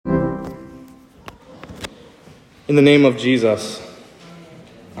In the name of Jesus,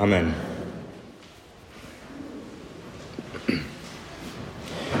 Amen.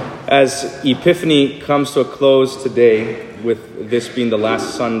 As Epiphany comes to a close today, with this being the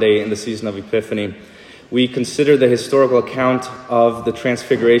last Sunday in the season of Epiphany, we consider the historical account of the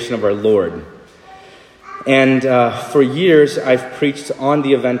Transfiguration of our Lord. And for years, I've preached on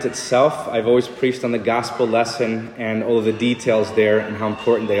the event itself. I've always preached on the gospel lesson and all of the details there and how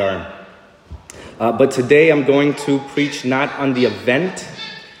important they are. But today I'm going to preach not on the event,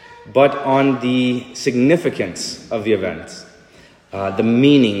 but on the significance of the event, the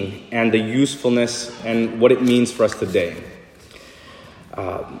meaning and the usefulness and what it means for us today.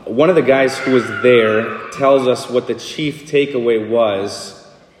 One of the guys who was there tells us what the chief takeaway was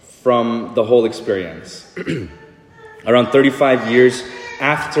from the whole experience. Around 35 years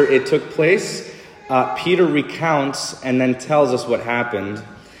after it took place, Peter recounts and then tells us what happened.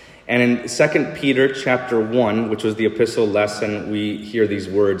 And in 2 Peter chapter 1, which was the epistle lesson, we hear these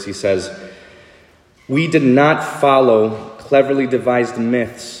words. He says, "We did not follow cleverly devised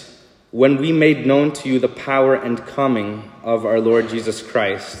myths when we made known to you the power and coming of our Lord Jesus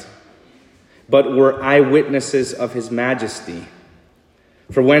Christ, but were eyewitnesses of his majesty.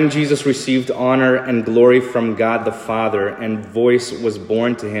 For when Jesus received honor and glory from God the Father, and voice was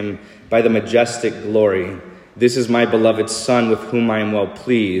borne to him by the majestic glory, 'This is my beloved Son, with whom I am well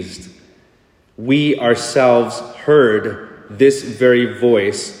pleased,' we ourselves heard this very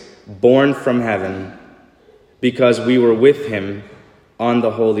voice borne from heaven, because we were with him on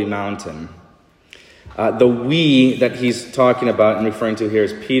the holy mountain." The we that he's talking about and referring to here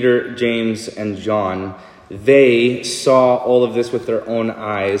is Peter, James, and John. They saw all of this with their own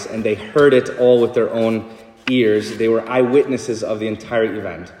eyes, and they heard it all with their own ears. They were eyewitnesses of the entire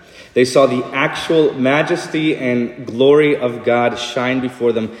event. They saw the actual majesty and glory of God shine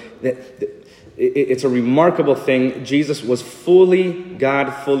before them. It's a remarkable thing. Jesus was fully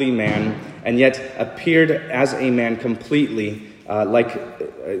God, fully man, and yet appeared as a man completely, like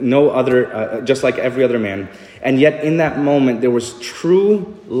no other, just like every other man. And yet in that moment, there was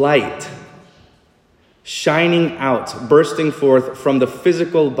true light shining out, bursting forth from the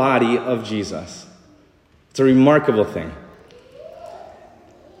physical body of Jesus. It's a remarkable thing.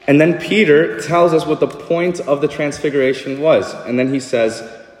 And then Peter tells us what the point of the Transfiguration was. And then he says,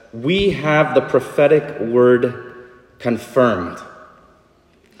 "We have the prophetic word confirmed."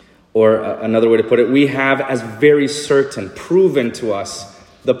 Or another way to put it, we have as very certain, proven to us,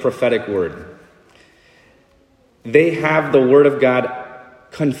 the prophetic word. They have the word of God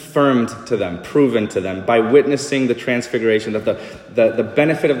confirmed to them, proven to them by witnessing the Transfiguration. That the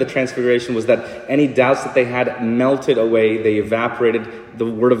benefit of the Transfiguration was that any doubts that they had melted away, they evaporated. The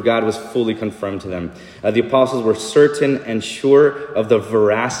word of God was fully confirmed to them. The apostles were certain and sure of the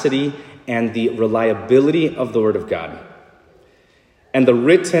veracity and the reliability of the word of God. And the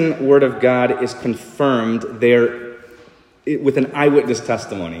written word of God is confirmed there with an eyewitness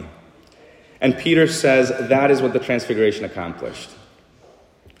testimony. And Peter says that is what the Transfiguration accomplished.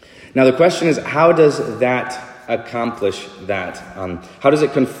 Now the question is, how does that accomplish that? How does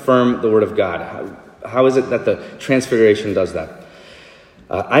it confirm the word of God? How is it that the Transfiguration does that?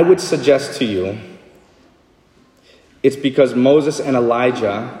 I would suggest to you, it's because Moses and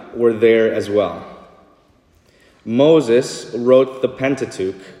Elijah were there as well. Moses wrote the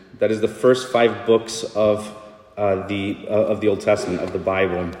Pentateuch, that is the first 5 books of the Old Testament, of the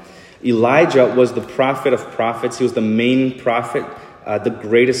Bible. Elijah was the prophet of prophets. He was the main prophet. The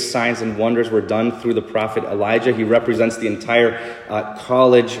greatest signs and wonders were done through the prophet Elijah. He represents the entire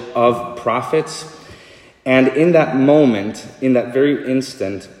college of prophets. And in that moment, in that very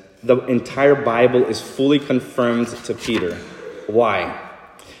instant, the entire Bible is fully confirmed to Peter. Why?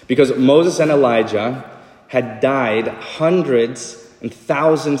 Because Moses and Elijah had died hundreds and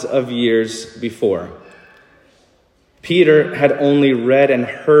thousands of years before. Peter had only read and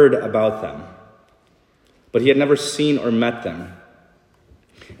heard about them, but he had never seen or met them.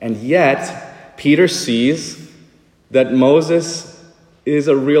 And yet, Peter sees that Moses is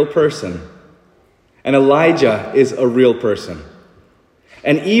a real person, and Elijah is a real person.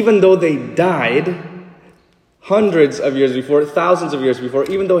 And even though they died hundreds of years before, thousands of years before,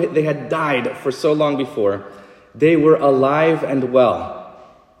 even though they had died for so long before, they were alive and well.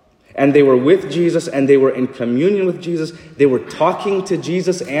 And they were with Jesus, and they were in communion with Jesus. They were talking to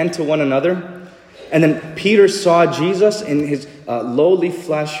Jesus and to one another. And then Peter saw Jesus in his lowly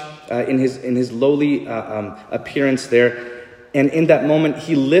flesh, in his lowly appearance there. And in that moment,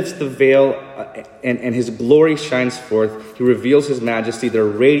 he lifts the veil and his glory shines forth. He reveals his majesty. There are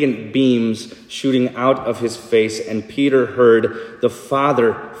radiant beams shooting out of his face. And Peter heard the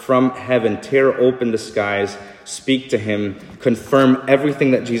Father from heaven tear open the skies, speak to him, confirm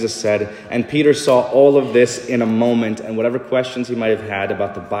everything that Jesus said. And Peter saw all of this in a moment. And whatever questions he might have had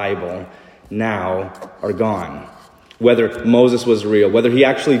about the Bible now are gone. Whether Moses was real, whether he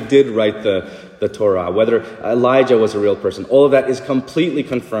actually did write the Torah, whether Elijah was a real person, all of that is completely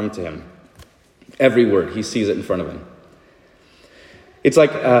confirmed to him. Every word, he sees it in front of him. It's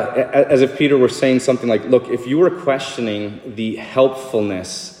like as if Peter were saying something like, look, if you were questioning the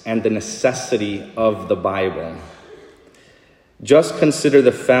helpfulness and the necessity of the Bible, just consider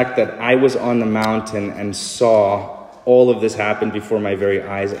the fact that I was on the mountain and saw all of this happen before my very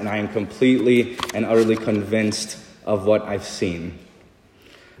eyes, and I am completely and utterly convinced of what I've seen.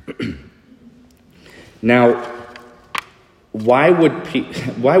 Now, why would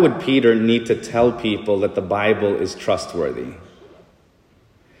Peter need to tell people that the Bible is trustworthy?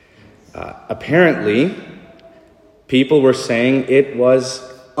 Apparently, people were saying it was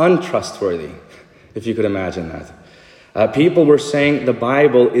untrustworthy, if you could imagine that. People were saying the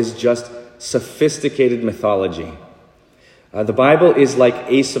Bible is just sophisticated mythology. The Bible is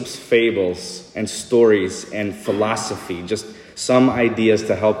like Aesop's fables and stories and philosophy, just some ideas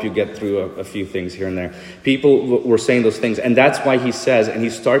to help you get through a few things here and there. People were saying those things, and that's why he says, and he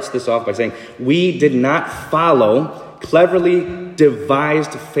starts this off by saying, we did not follow cleverly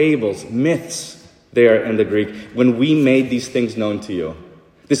devised fables, myths there in the Greek, when we made these things known to you.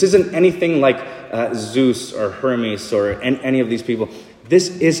 This isn't anything like Zeus or Hermes or any of these people.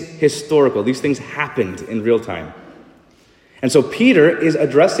 This is historical. These things happened in real time. And so Peter is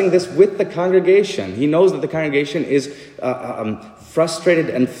addressing this with the congregation. He knows that the congregation is frustrated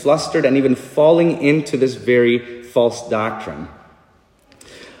and flustered and even falling into this very false doctrine.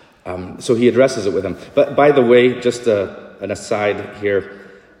 So he addresses it with them. But by the way, just an aside here,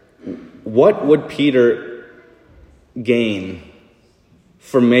 what would Peter gain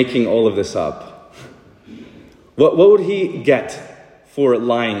for making all of this up? What would he get for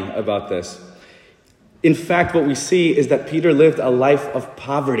lying about this? In fact, what we see is that Peter lived a life of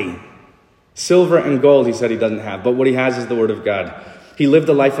poverty. Silver and gold, he said he doesn't have, but what he has is the word of God. He lived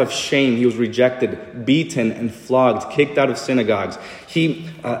a life of shame. He was rejected, beaten, and flogged, kicked out of synagogues. He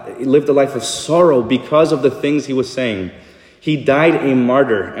lived a life of sorrow because of the things he was saying. He died a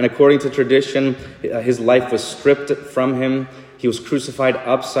martyr, and according to tradition, his life was stripped from him. He was crucified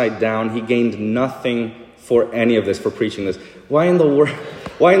upside down. He gained nothing for any of this, for preaching this. Why in the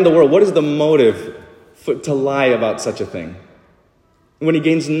world? What is the motive to lie about such a thing? When he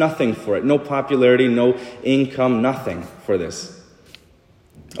gains nothing for it, no popularity, no income, nothing for this.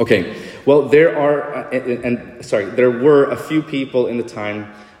 Okay, well, there were a few people in the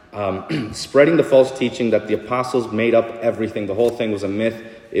time spreading the false teaching that the apostles made up everything. The whole thing was a myth.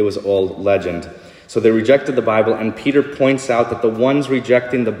 It was all legend. So they rejected the Bible, and Peter points out that the ones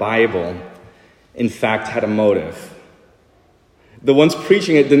rejecting the Bible, in fact, had a motive. The ones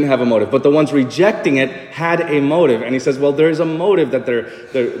preaching it didn't have a motive, but the ones rejecting it had a motive. And he says, well, there's a motive that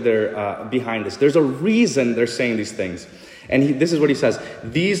they're behind this. There's a reason they're saying these things. And this is what he says.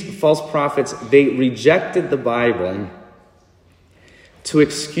 These false prophets, they rejected the Bible to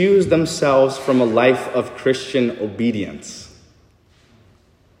excuse themselves from a life of Christian obedience.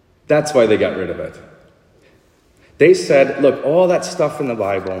 That's why they got rid of it. They said, look, all that stuff in the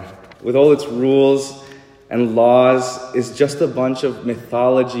Bible, with all its rules and laws, is just a bunch of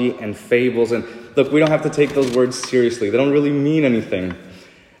mythology and fables. And look, we don't have to take those words seriously. They don't really mean anything.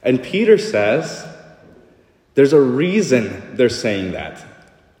 And Peter says, there's a reason they're saying that.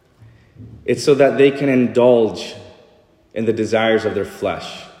 It's so that they can indulge in the desires of their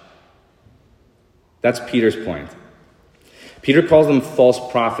flesh. That's Peter's point. Peter calls them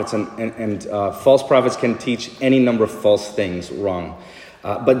false prophets, and false prophets can teach any number of false things wrong.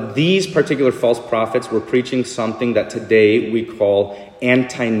 But these particular false prophets were preaching something that today we call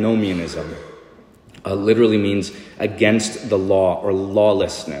antinomianism. Literally means against the law or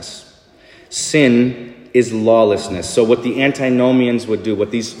lawlessness. Sin is lawlessness. So what the antinomians would do,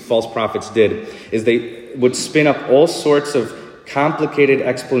 what these false prophets did, is they would spin up all sorts of complicated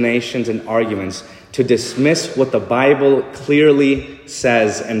explanations and arguments to dismiss what the Bible clearly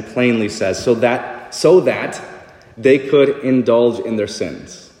says and plainly says, so that they could indulge in their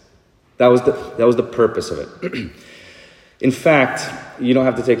sins. That was the purpose of it. In fact, you don't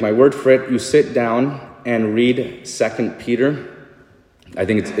have to take my word for it. You sit down and read 2 Peter. I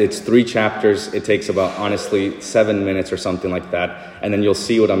think it's 3 chapters. It takes about, honestly, 7 minutes or something like that. And then you'll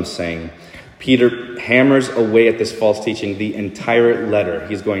see what I'm saying. Peter hammers away at this false teaching the entire letter.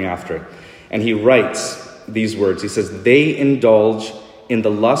 He's going after it. And he writes these words. He says, they indulge in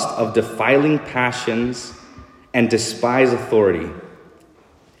the lust of defiling passions and despise authority.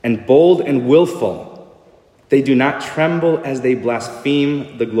 And bold and willful, they do not tremble as they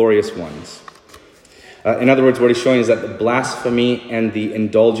blaspheme the glorious ones. In other words, what he's showing is that the blasphemy and the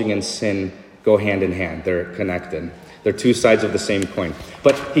indulging in sin go hand in hand. They're connected. They're two sides of the same coin.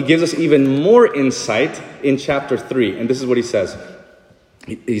 But he gives us even more insight in chapter 3. And this is what he says.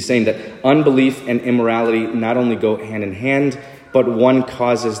 He's saying that unbelief and immorality not only go hand in hand, but one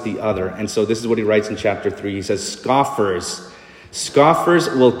causes the other. And so this is what he writes in chapter 3. He says, scoffers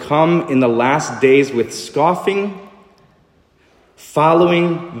will come in the last days with scoffing,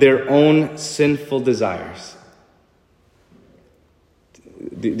 following their own sinful desires.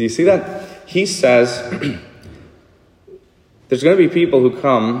 Do you see that? He says, there's going to be people who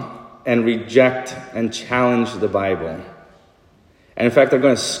come and reject and challenge the Bible. And in fact, they're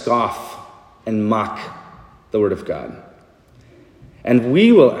going to scoff and mock the Word of God. And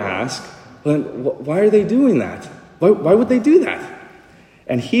we will ask, well, why are they doing that? Why would they do that?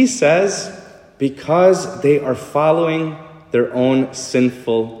 And he says, because they are following their own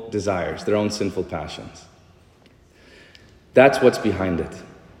sinful desires, their own sinful passions. That's what's behind it.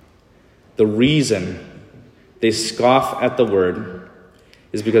 The reason they scoff at the word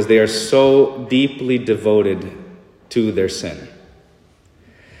is because they are so deeply devoted to their sin.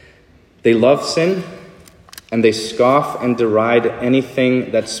 They love sin, and they scoff and deride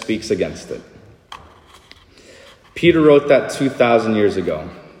anything that speaks against it. Peter wrote that 2,000 years ago,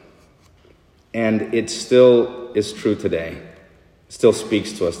 and it still is true today. It still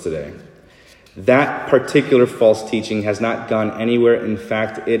speaks to us today. That particular false teaching has not gone anywhere. In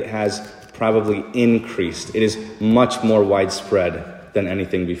fact, it has probably increased. It is much more widespread than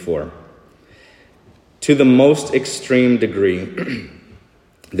anything before. To the most extreme degree,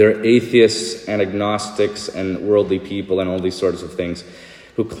 there are atheists and agnostics and worldly people and all these sorts of things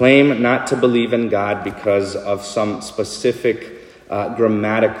who claim not to believe in God because of some specific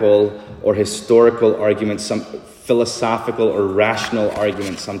grammatical or historical argument, some philosophical or rational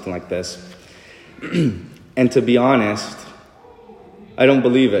argument, something like this. And to be honest, I don't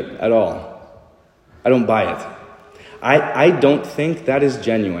believe it at all. I don't buy it. I don't think that is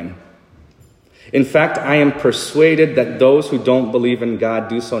genuine. In fact, I am persuaded that those who don't believe in God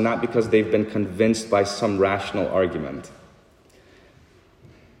do so not because they've been convinced by some rational argument,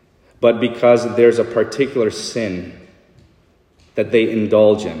 but because there's a particular sin that they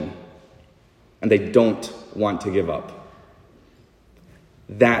indulge in and they don't want to give up.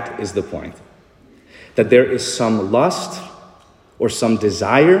 That is the point. That there is some lust or some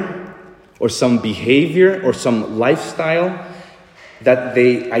desire or some behavior or some lifestyle that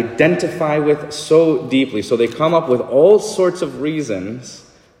they identify with so deeply. So they come up with all sorts of reasons,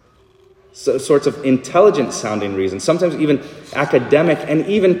 sorts of intelligent sounding reasons, sometimes even academic and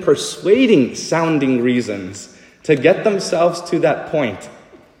even persuading sounding reasons to get themselves to that point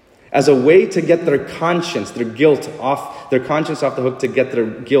as a way to get their conscience, their guilt off, their conscience off the hook, to get their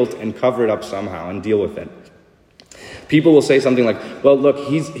guilt and cover it up somehow and deal with it. People will say something like, well, look,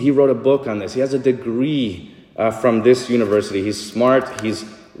 he wrote a book on this. He has a degree from this university. He's smart, he's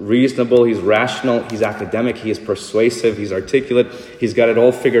reasonable, he's rational, he's academic, he is persuasive, he's articulate, he's got it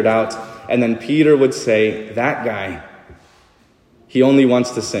all figured out. And then Peter would say, that guy, he only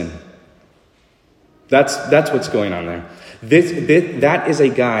wants to sin. That's what's going on there. That is a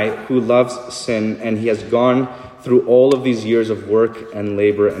guy who loves sin, and he has gone through all of these years of work and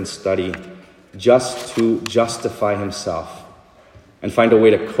labor and study just to justify himself and find a way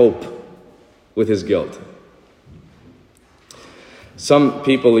to cope with his guilt. Some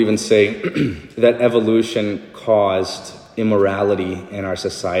people even say that evolution caused immorality in our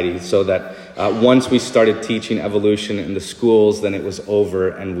society, so that once we started teaching evolution in the schools, then it was over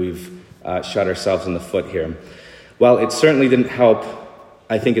and we've shot ourselves in the foot here. While it certainly didn't help,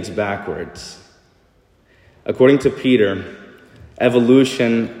 I think it's backwards. According to Peter,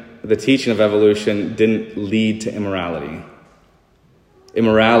 evolution, the teaching of evolution, didn't lead to immorality.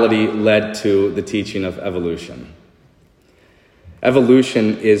 Immorality led to the teaching of evolution.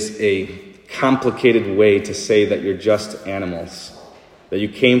 Evolution is a complicated way to say that you're just animals, that you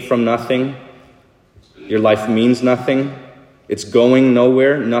came from nothing, your life means nothing, it's going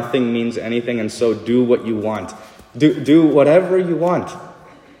nowhere, nothing means anything, and so do what you want. Do whatever you want.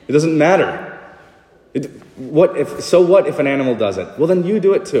 It doesn't matter. What if an animal does it? Well, then you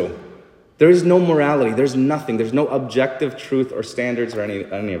do it too. There is no morality. There's nothing. There's no objective truth or standards or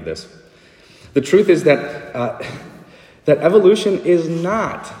any of this. The truth is that that evolution is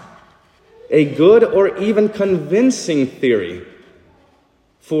not a good or even convincing theory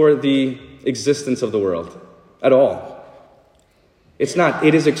for the existence of the world at all. It's not.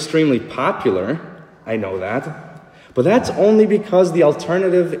 It is extremely popular, I know that, but that's only because the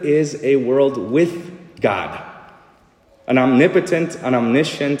alternative is a world with God. An omnipotent, an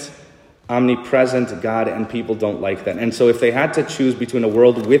omniscient, omnipresent God, and people don't like that. And so if they had to choose between a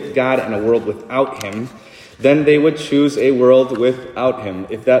world with God and a world without him, then they would choose a world without him,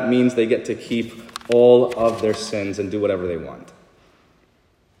 if that means they get to keep all of their sins and do whatever they want.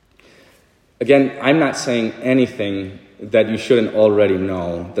 Again, I'm not saying anything that you shouldn't already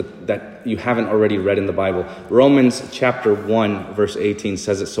know, that you haven't already read in the Bible. Romans chapter 1, verse 18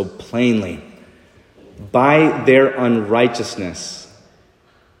 says it so plainly. By their unrighteousness,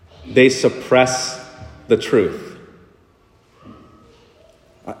 they suppress the truth.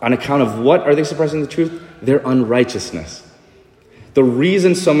 On account of what are they suppressing the truth? Their unrighteousness. The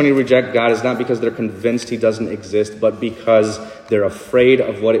reason so many reject God is not because they're convinced he doesn't exist, but because they're afraid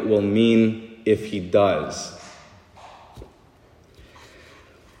of what it will mean if he does.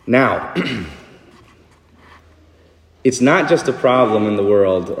 Now, it's not just a problem in the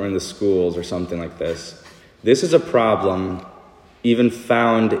world or in the schools or something like this. This is a problem even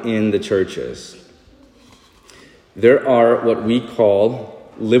found in the churches. There are what we call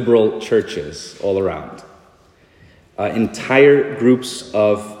liberal churches all around. Entire groups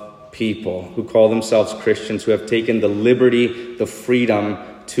of people who call themselves Christians who have taken the liberty, the freedom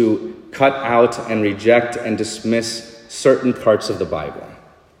to cut out and reject and dismiss certain parts of the Bible.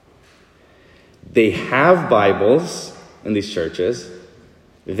 They have Bibles in these churches.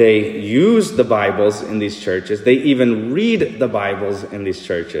 They use the Bibles in these churches. They even read the Bibles in these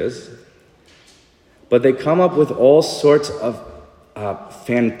churches. But they come up with all sorts of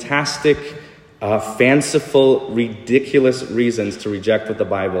fantastic, fanciful, ridiculous reasons to reject what the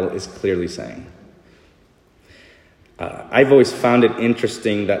Bible is clearly saying. I've always found it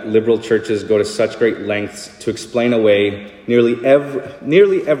interesting that liberal churches go to such great lengths to explain away nearly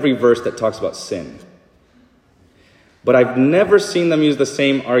every verse that talks about sin. But I've never seen them use the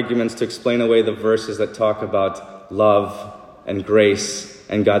same arguments to explain away the verses that talk about love and grace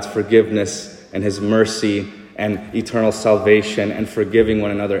and God's forgiveness and his mercy and eternal salvation and forgiving one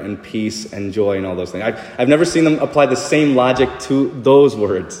another and peace and joy and all those things. I've never seen them apply the same logic to those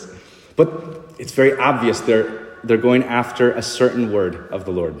words. But it's very obvious they're going after a certain word of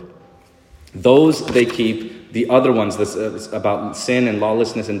the Lord. Those they keep. The other ones that's about sin and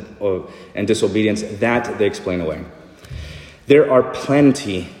lawlessness and disobedience, that they explain away. There are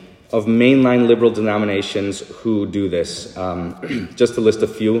plenty of mainline liberal denominations who do this. Just to list a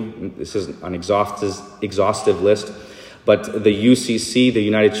few, this is an exhaustive list, but the UCC, the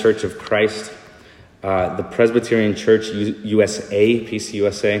United Church of Christ, the Presbyterian Church USA,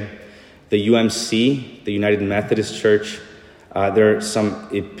 PCUSA, the UMC, the United Methodist Church, there are some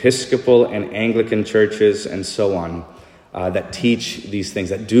Episcopal and Anglican churches and so on that teach these things,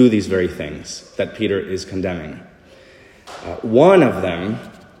 that do these very things that Peter is condemning. One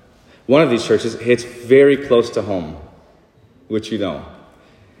of these churches hits very close to home, which you know,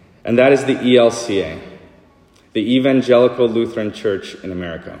 and that is the ELCA, the Evangelical Lutheran Church in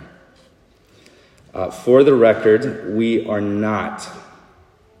America. For the record, we are not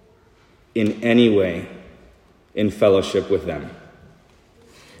in any way in fellowship with them.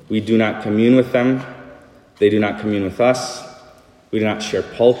 We do not commune with them. They do not commune with us. We do not share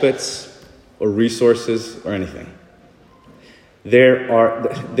pulpits or resources or anything.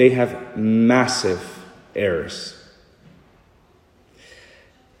 They have massive errors.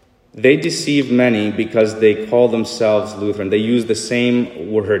 They deceive many because they call themselves Lutheran. They use the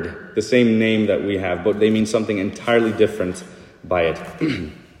same word, the same name that we have, but they mean something entirely different by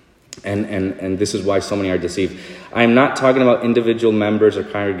it. And this is why so many are deceived. I am not talking about individual members or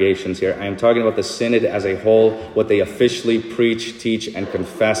congregations here. I am talking about the synod as a whole, what they officially preach, teach, and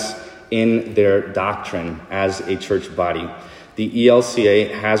confess in their doctrine as a church body. The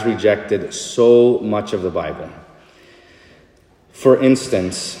ELCA has rejected so much of the Bible. For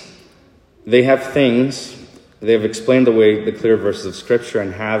instance, they have explained away the clear verses of Scripture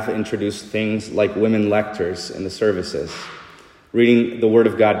and have introduced things like women lectors in the services, reading the Word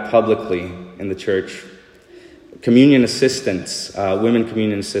of God publicly in the church, communion assistants, women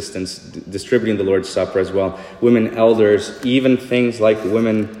communion assistants, distributing the Lord's Supper as well, women elders, even things like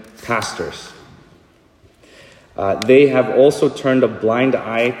women pastors. They have also turned a blind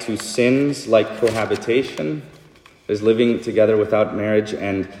eye to sins like cohabitation, is living together without marriage,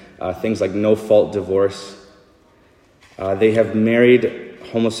 and things like no-fault divorce. They have married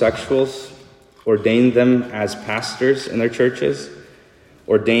homosexuals, ordained them as pastors in their churches,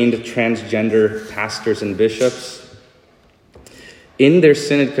 ordained transgender pastors and bishops. In their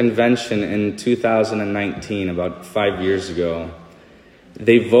synod convention in 2019, about 5 years ago,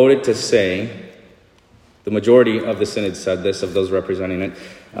 they voted to say, the majority of the synod said this, of those representing it,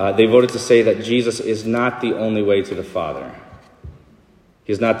 they voted to say that Jesus is not the only way to the Father.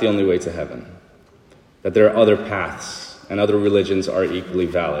 He's not the only way to heaven. That there are other paths, and other religions are equally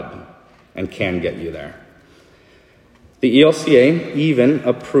valid and can get you there. The ELCA even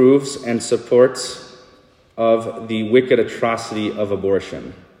approves and supports of the wicked atrocity of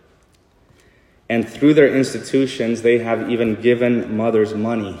abortion. And through their institutions, they have even given mothers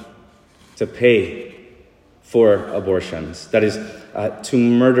money to pay for abortions. That is, to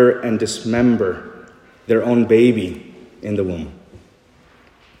murder and dismember their own baby in the womb.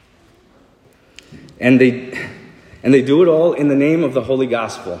 And they do it all in the name of the Holy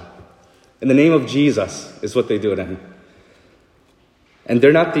Gospel. In the name of Jesus is what they do it in. And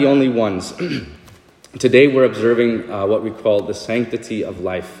they're not the only ones. Today we're observing what we call the Sanctity of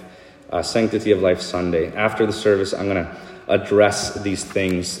Life Sunday. After the service, I'm going to address these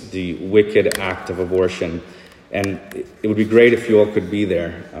things, the wicked act of abortion. And it would be great if you all could be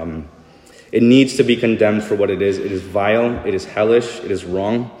there. It needs to be condemned for what it is. It is vile, it is hellish, it is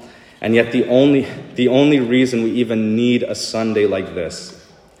wrong. And yet the only reason we even need a Sunday like this,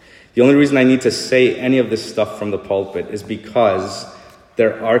 the only reason I need to say any of this stuff from the pulpit is because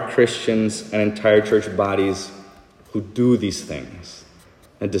there are Christians and entire church bodies who do these things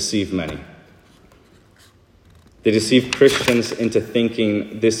and deceive many. They deceive Christians into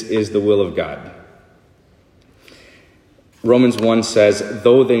thinking this is the will of God. Romans 1 says,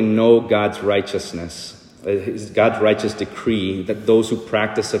 though they know God's righteousness, God's righteous decree that those who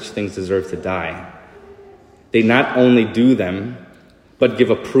practice such things deserve to die, they not only do them, but give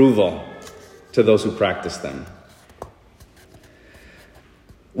approval to those who practice them.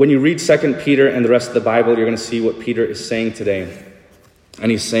 When you read 2 Peter and the rest of the Bible, you're going to see what Peter is saying today.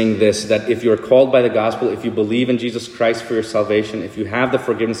 And he's saying this, that if you are called by the gospel, if you believe in Jesus Christ for your salvation, if you have the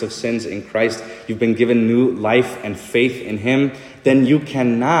forgiveness of sins in Christ, you've been given new life and faith in him, then you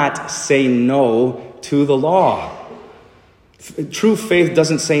cannot say no to the law. True faith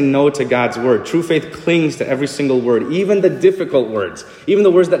doesn't say no to God's word. True faith clings to every single word, even the difficult words, even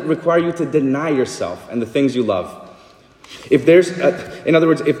the words that require you to deny yourself and the things you love. If there's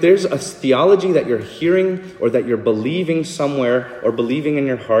a theology that you're hearing or that you're believing somewhere or believing in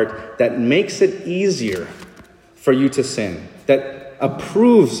your heart that makes it easier for you to sin, that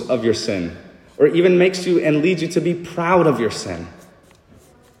approves of your sin, or even makes you and leads you to be proud of your sin,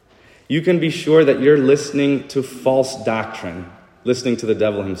 you can be sure that you're listening to false doctrine, listening to the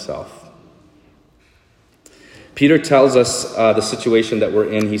devil himself. Peter tells us the situation that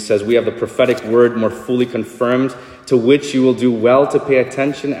we're in. He says, we have the prophetic word more fully confirmed, to which you will do well to pay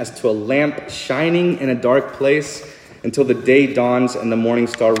attention as to a lamp shining in a dark place until the day dawns and the morning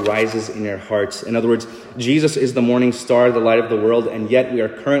star rises in your hearts. In other words, Jesus is the morning star, the light of the world, and yet we are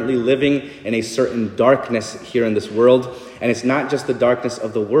currently living in a certain darkness here in this world. And it's not just the darkness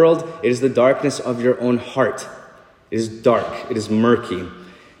of the world, it is the darkness of your own heart. It is dark, it is murky.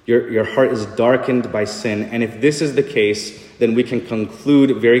 Your heart is darkened by sin. And if this is the case, then we can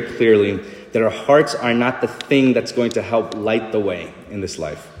conclude very clearly that our hearts are not the thing that's going to help light the way in this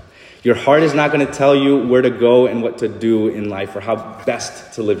life. Your heart is not going to tell you where to go and what to do in life or how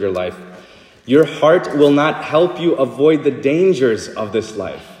best to live your life. Your heart will not help you avoid the dangers of this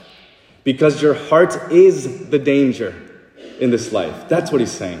life, because your heart is the danger in this life. That's what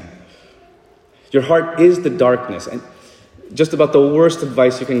he's saying. Your heart is the darkness. And just about the worst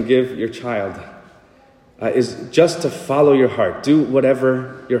advice you can give your child is just to follow your heart. Do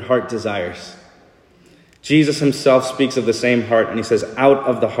whatever your heart desires. Jesus himself speaks of the same heart, and he says, out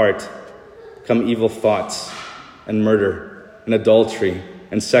of the heart come evil thoughts and murder and adultery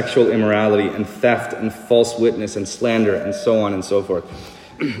and sexual immorality and theft and false witness and slander and so on and so forth.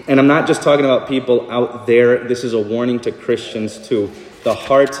 And I'm not just talking about people out there. This is a warning to Christians too. The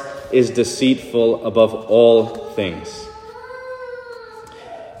heart is deceitful above all things.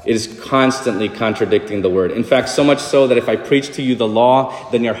 It is constantly contradicting the word. In fact, so much so that if I preach to you the law,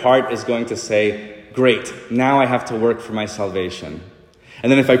 then your heart is going to say, great, now I have to work for my salvation.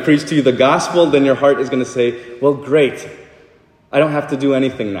 And then if I preach to you the gospel, then your heart is going to say, well, great, I don't have to do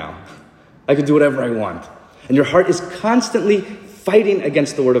anything now. I can do whatever I want. And your heart is constantly fighting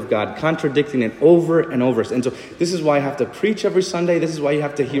against the word of God, contradicting it over and over. And so this is why I have to preach every Sunday. This is why you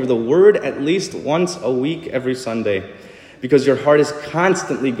have to hear the word at least once a week every Sunday. Because your heart is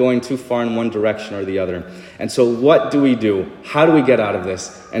constantly going too far in one direction or the other. And so what do we do? How do we get out of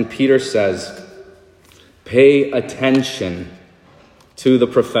this? And Peter says, pay attention to the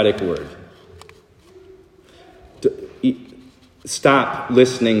prophetic word. Stop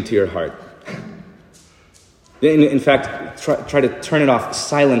listening to your heart. In fact, try to turn it off,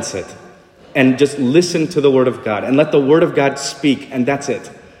 silence it, and just listen to the word of God, and let the word of God speak, and that's it.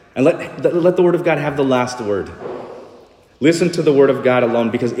 And let the word of God have the last word. Listen to the word of God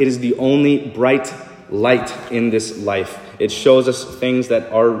alone, because it is the only bright light in this life. It shows us things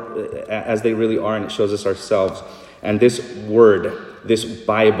that are as they really are, and it shows us ourselves. And this word, this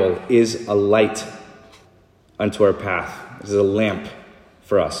Bible, is a light unto our path. This is a lamp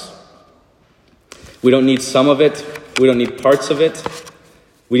for us. We don't need some of it. We don't need parts of it.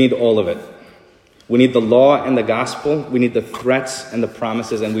 We need all of it. We need the law and the gospel. We need the threats and the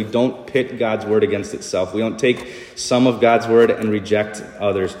promises, and we don't pit God's word against itself. We don't take some of God's word and reject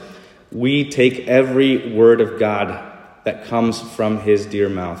others. We take every word of God that comes from his dear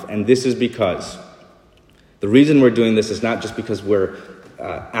mouth. And this is because the reason we're doing this is not just because we're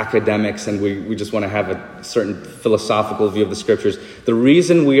academics and we just want to have a certain philosophical view of the scriptures. The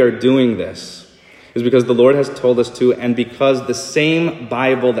reason we are doing this is because the Lord has told us to, and because the same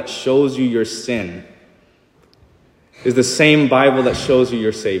Bible that shows you your sin is the same Bible that shows you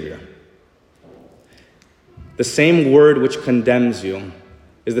your Savior. The same word which condemns you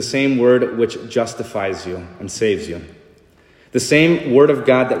is the same word which justifies you and saves you. The same word of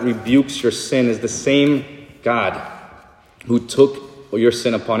God that rebukes your sin is the same God who took your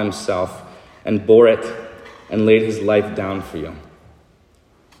sin upon himself and bore it and laid his life down for you.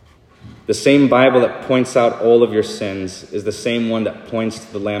 The same Bible that points out all of your sins is the same one that points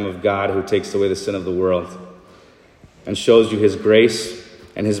to the Lamb of God who takes away the sin of the world and shows you his grace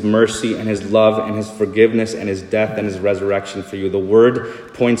and his mercy and his love and his forgiveness and his death and his resurrection for you. The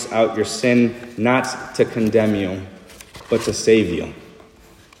word points out your sin not to condemn you, but to save you.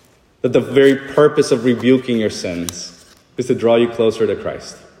 That the very purpose of rebuking your sins is to draw you closer to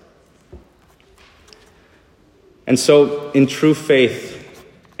Christ. And so, in true faith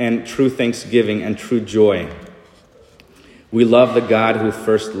and true thanksgiving and true joy, we love the God who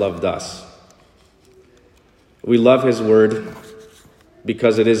first loved us. We love his word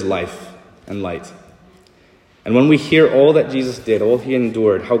because it is life and light. And when we hear all that Jesus did, all he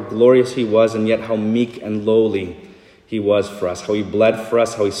endured, how glorious he was, and yet how meek and lowly he was for us, how he bled for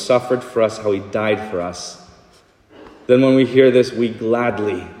us, how he suffered for us, how he died for us, then when we hear this, we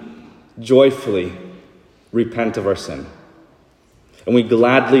gladly, joyfully repent of our sin. And we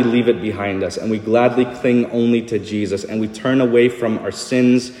gladly leave it behind us, and we gladly cling only to Jesus, and we turn away from our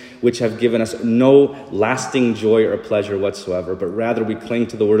sins, which have given us no lasting joy or pleasure whatsoever, but rather we cling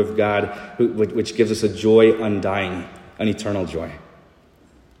to the word of God, which gives us a joy undying, an eternal joy.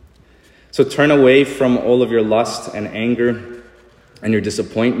 So turn away from all of your lust and anger and your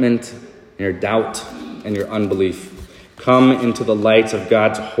disappointment and your doubt and your unbelief. Come into the light of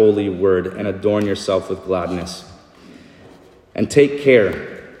God's holy word and adorn yourself with gladness. And take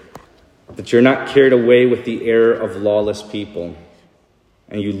care that you're not carried away with the error of lawless people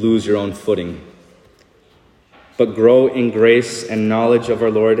and you lose your own footing. But grow in grace and knowledge of our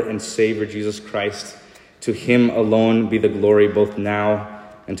Lord and Savior Jesus Christ. To him alone be the glory both now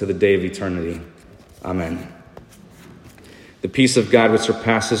and to the day of eternity. Amen. The peace of God which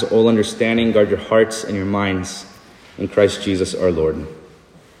surpasses all understanding, guard your hearts and your minds in Christ Jesus our Lord.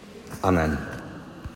 Amen.